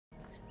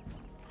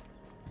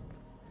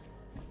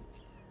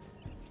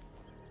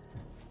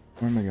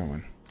Where am I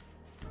going?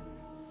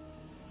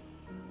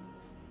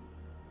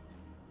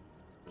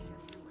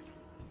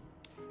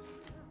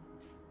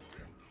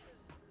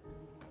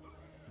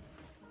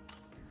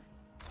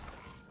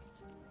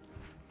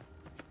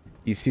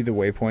 You see the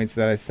waypoints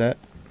that I set?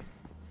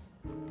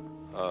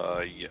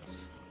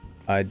 Yes.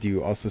 Do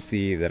you also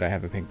see that I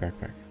have a pink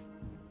backpack?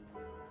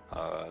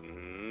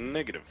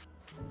 Negative.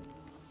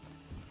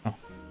 Oh.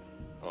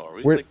 Oh, are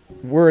we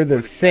We're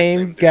the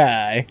same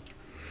guy.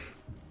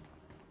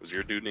 Was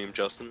your dude named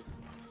Justin?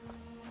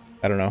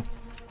 I don't know.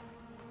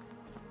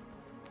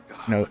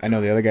 God, No, I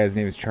know the other guy's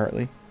name is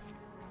Charlie.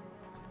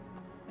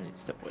 I need to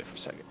step away for a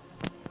second.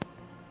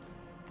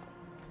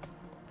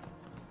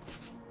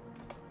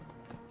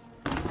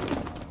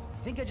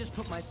 I think I just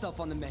put myself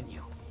on the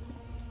menu.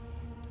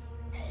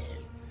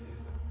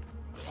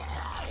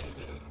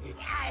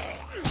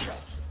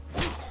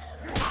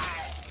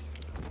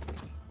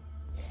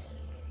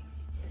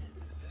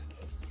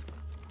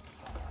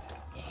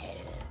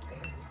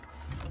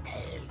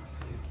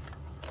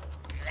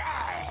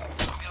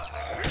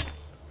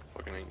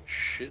 Fucking ain't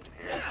shit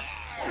here.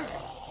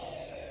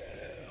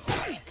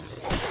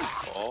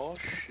 Oh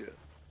shit.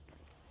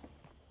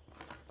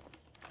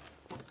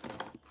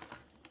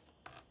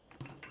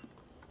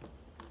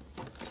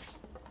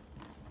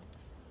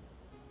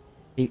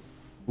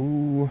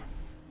 Ooh.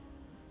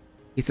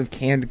 Piece of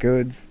canned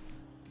goods.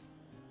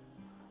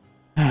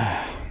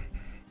 Better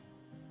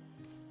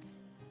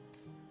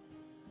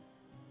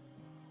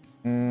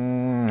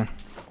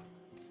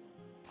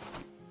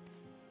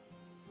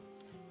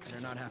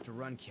not have to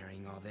run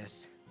carrying all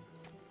this.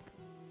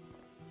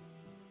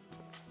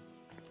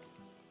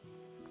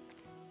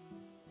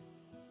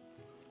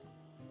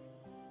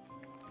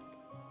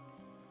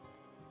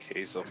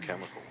 Case of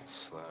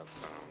chemicals. That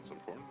sounds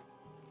important.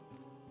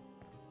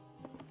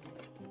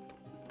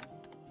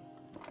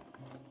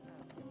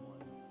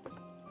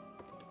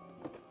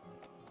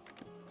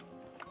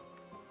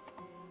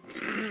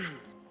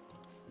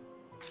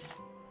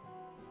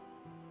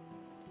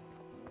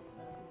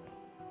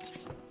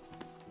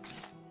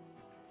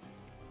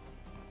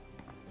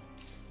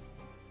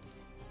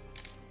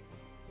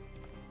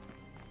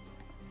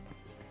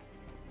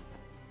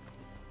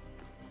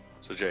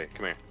 So Jay,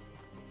 come here.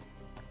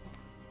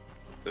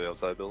 To the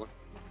outside building.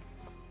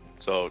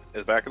 So, at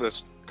the back of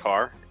this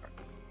car,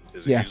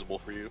 is it usable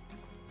for you?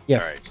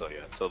 Yes. Alright, so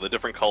yeah. So the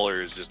different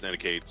colors just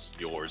indicates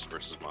yours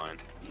versus mine.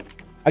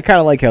 I kind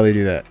of like how they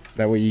do that.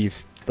 That way you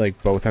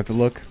like both have to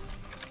look.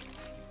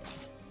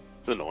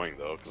 It's annoying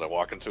though, because I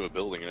walk into a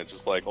building and it's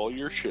just like, all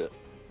your shit.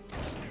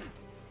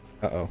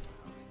 Uh-oh.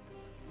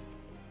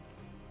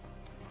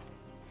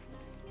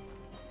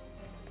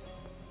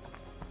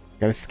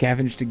 Gotta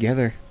scavenge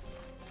together.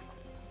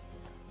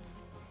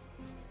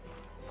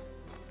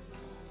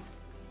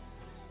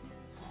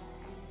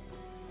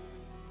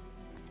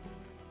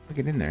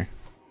 Get in there.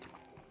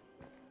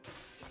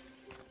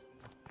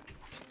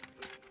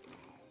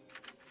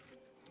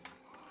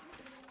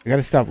 I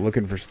gotta stop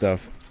looking for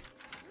stuff.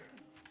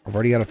 I've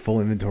already got a full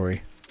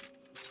inventory.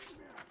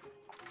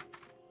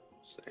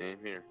 Same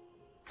here.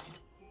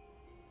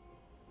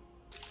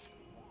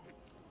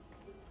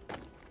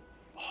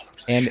 Oh,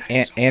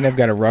 and I've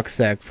got a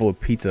rucksack full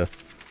of pizza.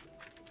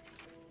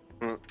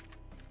 I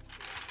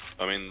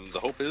mean,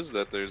 the hope is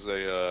that there's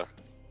a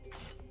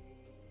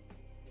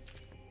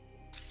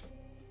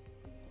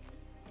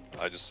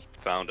I just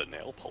found a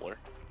nail puller.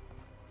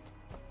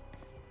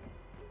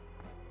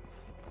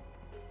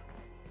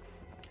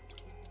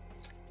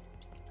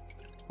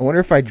 I wonder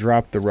if I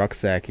drop the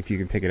rucksack, if you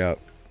can pick it up.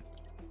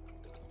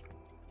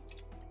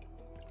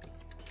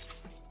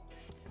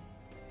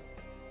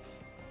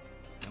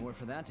 Nowhere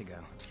for that to go.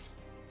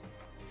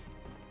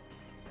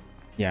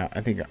 Yeah, I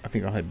think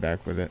I'll head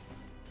back with it.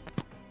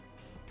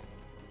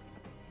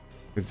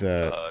 Because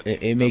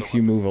it makes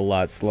you move a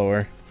lot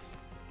slower.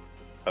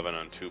 Having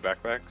on 2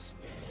 backpacks?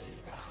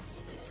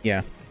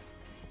 Yeah.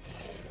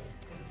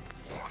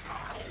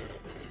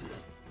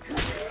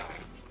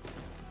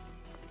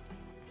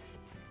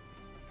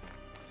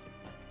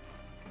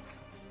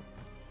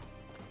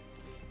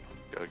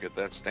 Gotta get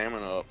that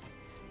stamina up.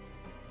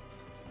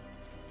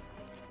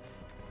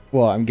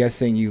 Well, I'm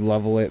guessing you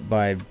level it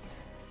by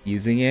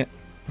using it.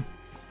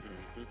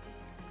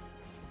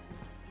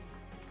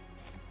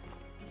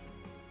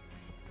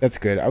 That's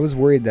good. I was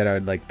worried that I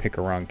would like pick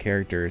a wrong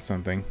character or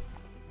something.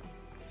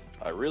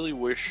 I really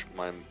wish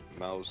my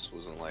mouse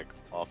wasn't like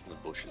off in the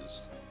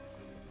bushes.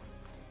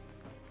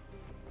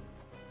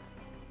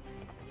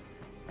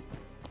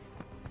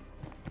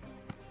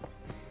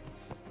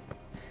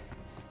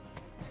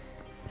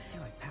 I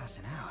feel like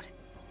passing out.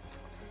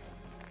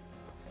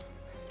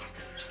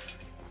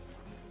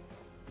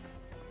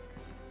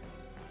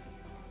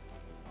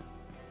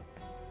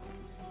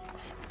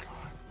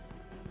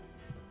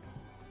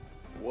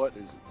 What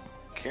is...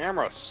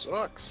 Camera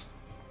sucks.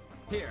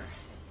 Here,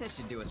 this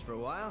should do us for a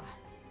while.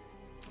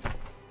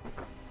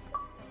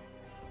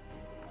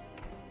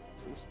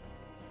 What's this?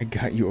 I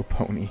got you a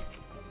pony.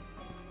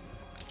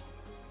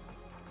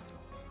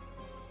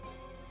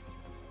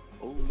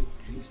 Oh Oh,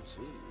 Jesus,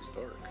 this is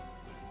dark.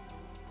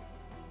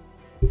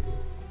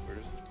 Where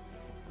is it?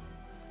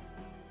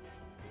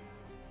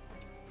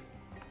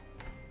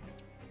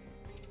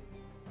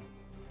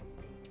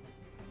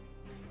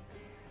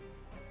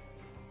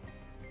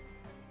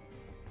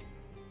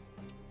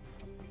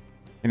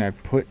 Can I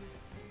put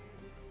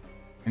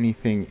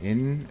anything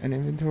in an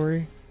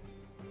inventory?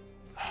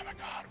 Oh my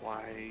god,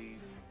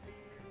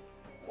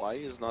 why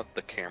is not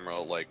the camera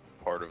like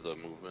part of the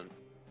movement?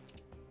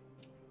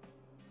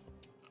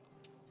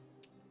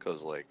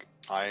 Cause like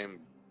I'm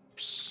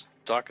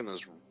stuck in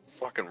this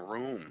fucking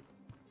room.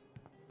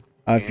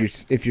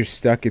 If you're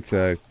stuck, it's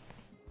a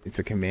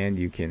command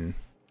you can.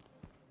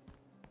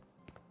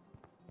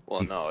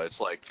 Well, no, it's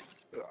like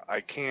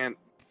I can't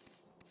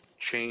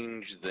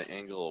change the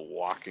angle of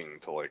walking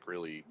to like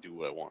really do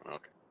what I want.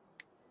 Okay.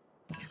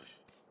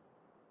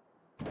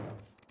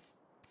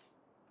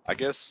 I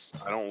guess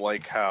I don't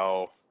like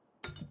how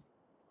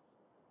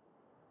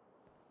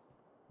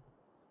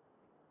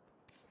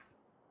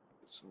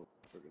it's so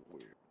friggin'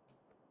 weird.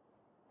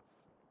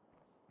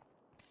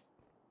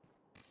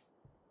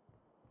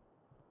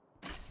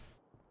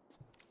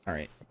 All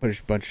right, I put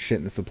a bunch of shit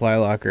in the supply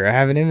locker. I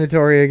have an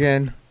inventory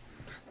again.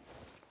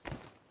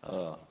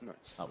 Oh,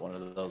 Nice. not one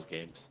of those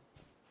games.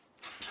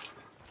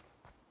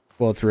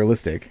 Well, it's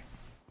realistic.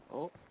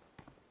 Oh,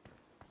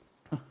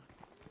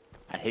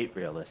 I hate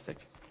realistic.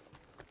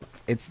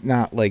 It's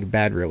not like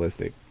bad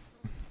realistic.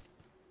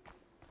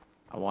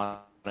 I want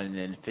an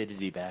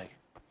infinity bag.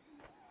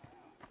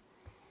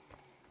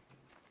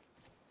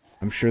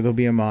 I'm sure there'll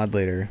be a mod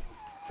later,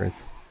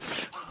 Chris.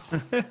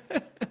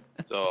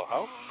 so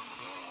how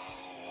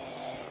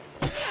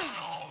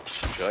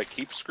should I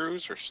keep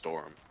screws or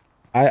store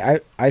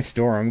them? I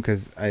store them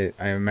because I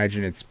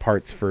imagine it's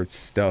parts for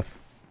stuff.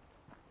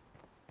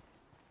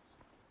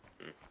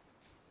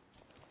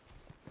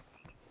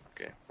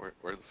 Okay,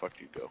 where the fuck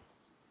do you go?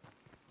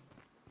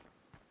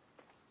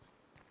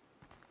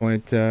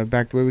 Went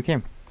back the way we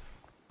came.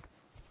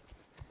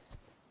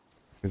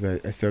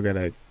 Because I still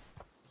gotta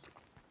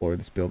explore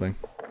this building.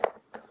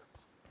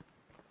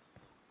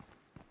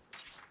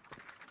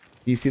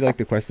 Do you see like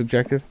the quest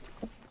objective?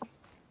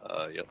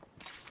 Yep.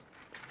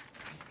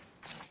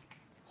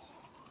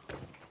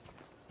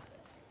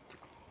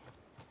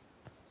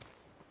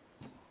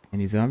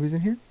 Any zombies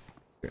in here?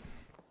 Good.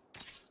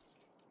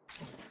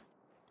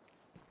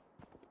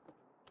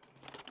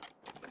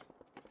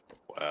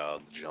 Wow,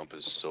 the jump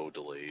is so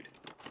delayed.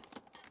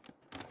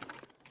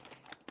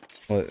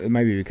 Well, it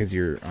might be because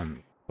you're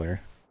on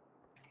flare.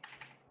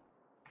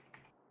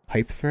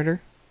 Pipe threader?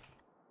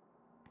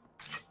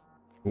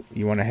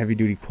 You want a heavy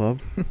duty club?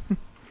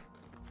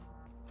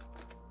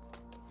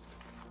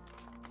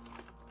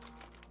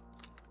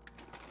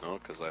 No,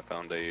 because I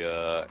found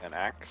a an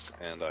axe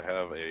and I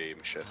have a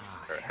machete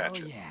or a Hell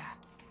hatchet. yeah.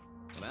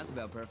 Well, that's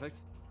about perfect.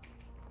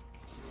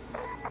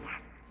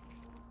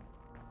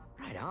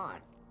 Right on.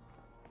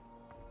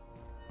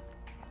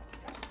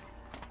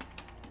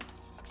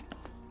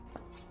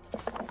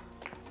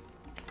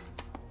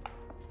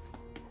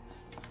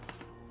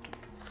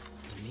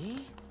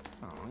 Me?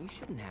 Oh, you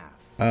shouldn't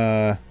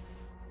have.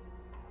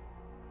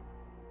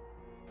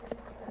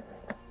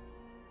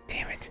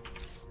 Damn it.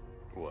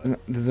 What?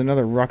 There's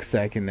another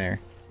rucksack in there.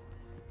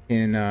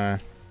 Can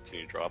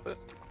you drop it?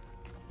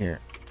 Here.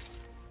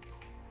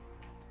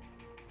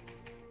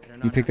 Better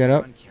You not pick have that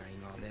up? fun carrying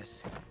all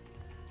this.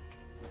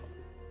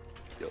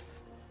 Yep.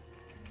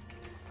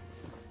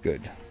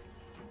 Good.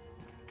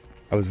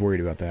 I was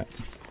worried about that.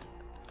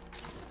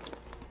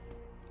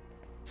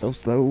 So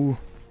slow.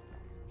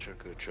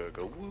 Chugga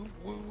chugga woo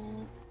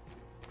woo.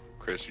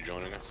 Chris, you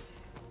joining us?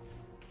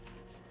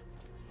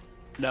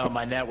 No,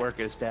 my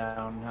network is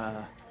down.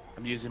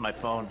 I'm using my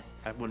phone.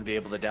 I wouldn't be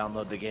able to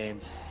download the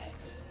game.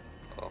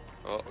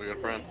 Oh, we got a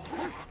friend.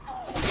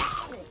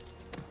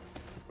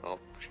 Oh,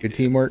 Good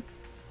teamwork.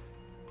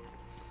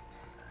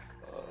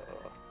 Uh,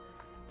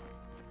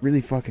 Really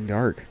fucking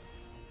dark.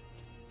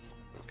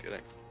 no kidding.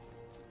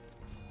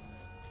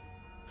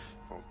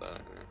 Hold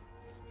that.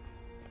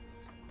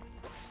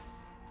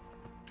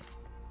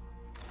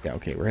 Yeah,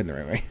 okay, we're heading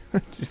the right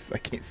way. Just I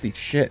can't see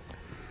shit.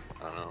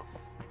 I don't know.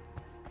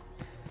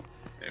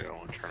 Maybe I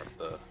want to turn up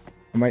the.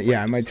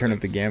 I might turn up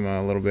the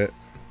gamma a little bit.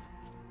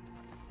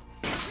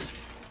 Well,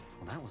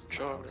 that was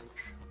Charge. loud.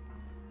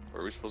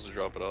 Where are we supposed to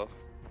drop it off?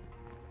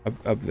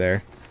 Up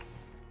there.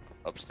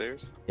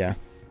 Upstairs? Yeah.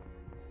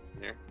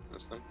 Here?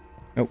 This thing?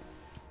 Nope.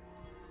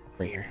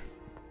 Right here.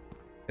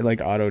 It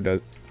like auto does.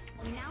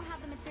 We now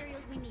have the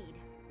materials we need.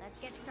 Let's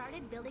get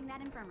started building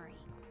that infirmary.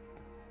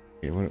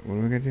 Okay, what are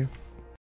we gonna do?